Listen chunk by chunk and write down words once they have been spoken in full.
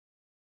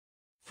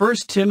1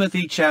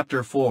 Timothy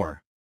chapter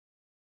 4.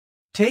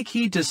 Take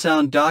heed to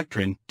sound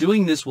doctrine,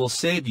 doing this will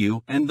save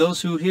you and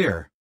those who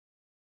hear.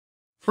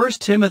 1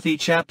 Timothy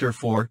chapter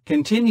 4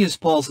 continues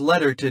Paul's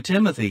letter to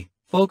Timothy,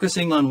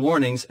 focusing on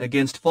warnings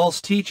against false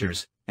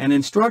teachers, and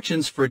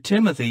instructions for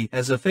Timothy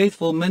as a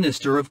faithful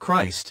minister of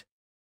Christ.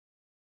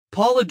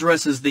 Paul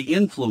addresses the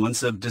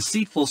influence of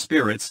deceitful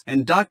spirits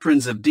and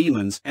doctrines of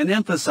demons and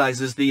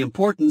emphasizes the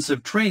importance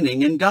of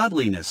training in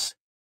godliness.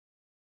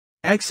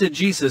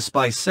 Exegesis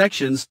by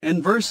sections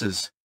and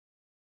verses.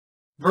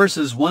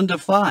 Verses 1 to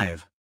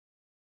 5.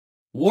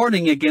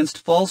 Warning against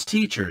false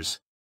teachers.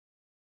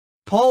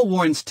 Paul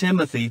warns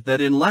Timothy that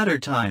in latter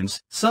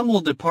times some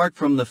will depart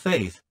from the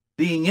faith,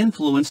 being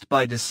influenced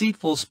by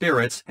deceitful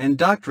spirits and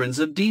doctrines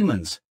of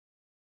demons.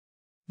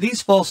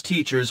 These false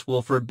teachers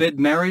will forbid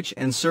marriage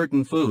and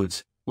certain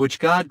foods, which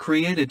God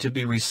created to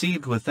be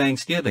received with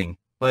thanksgiving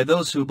by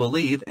those who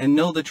believe and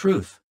know the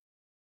truth.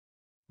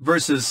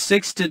 Verses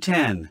 6 to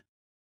 10.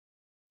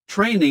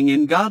 Training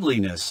in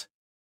godliness.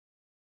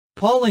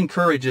 Paul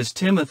encourages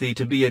Timothy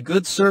to be a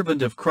good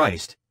servant of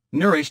Christ,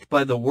 nourished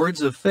by the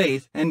words of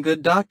faith and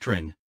good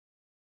doctrine.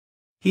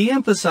 He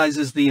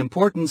emphasizes the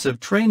importance of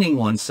training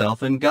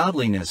oneself in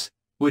godliness,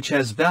 which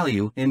has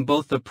value in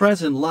both the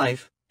present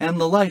life and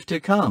the life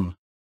to come.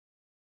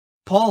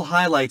 Paul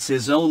highlights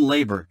his own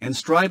labor and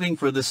striving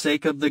for the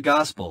sake of the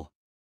gospel.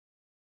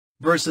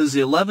 Verses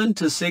 11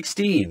 to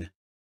 16.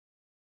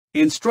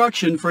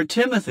 Instruction for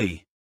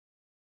Timothy.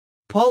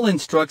 Paul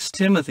instructs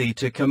Timothy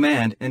to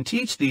command and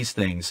teach these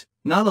things,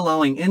 not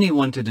allowing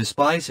anyone to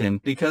despise him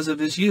because of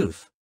his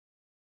youth.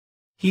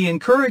 He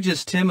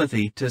encourages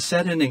Timothy to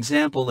set an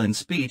example in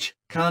speech,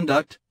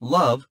 conduct,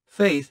 love,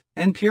 faith,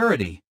 and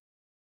purity.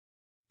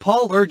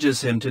 Paul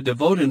urges him to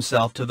devote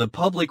himself to the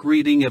public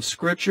reading of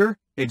Scripture,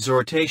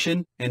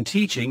 exhortation, and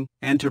teaching,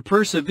 and to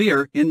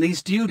persevere in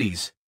these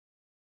duties.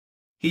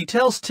 He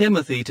tells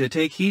Timothy to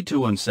take heed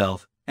to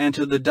himself and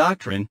to the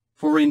doctrine,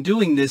 for in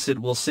doing this it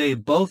will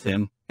save both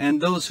him and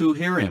those who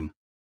hear him.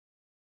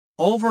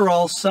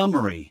 Overall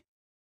summary.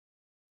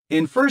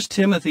 In 1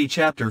 Timothy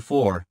chapter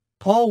 4,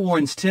 Paul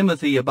warns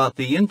Timothy about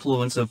the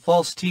influence of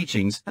false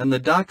teachings and the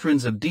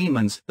doctrines of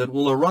demons that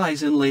will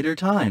arise in later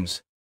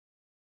times.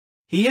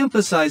 He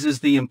emphasizes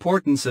the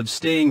importance of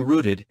staying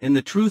rooted in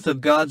the truth of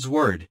God's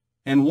Word,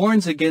 and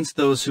warns against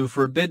those who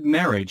forbid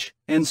marriage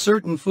and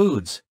certain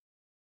foods.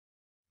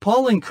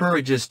 Paul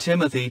encourages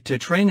Timothy to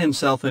train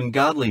himself in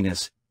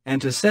godliness,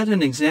 and to set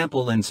an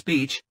example in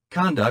speech,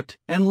 conduct,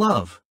 and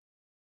love.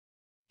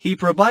 He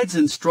provides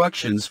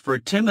instructions for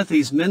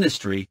Timothy's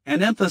ministry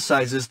and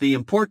emphasizes the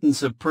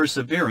importance of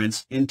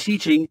perseverance in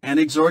teaching and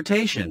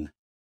exhortation.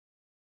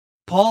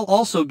 Paul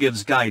also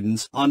gives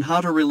guidance on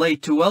how to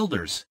relate to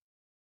elders.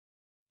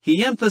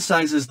 He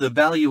emphasizes the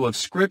value of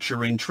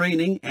Scripture in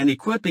training and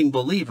equipping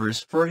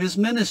believers for his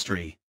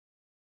ministry.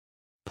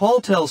 Paul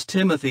tells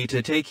Timothy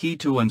to take heed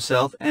to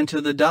himself and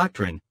to the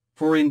doctrine,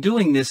 for in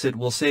doing this it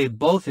will save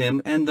both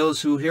him and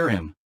those who hear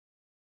him.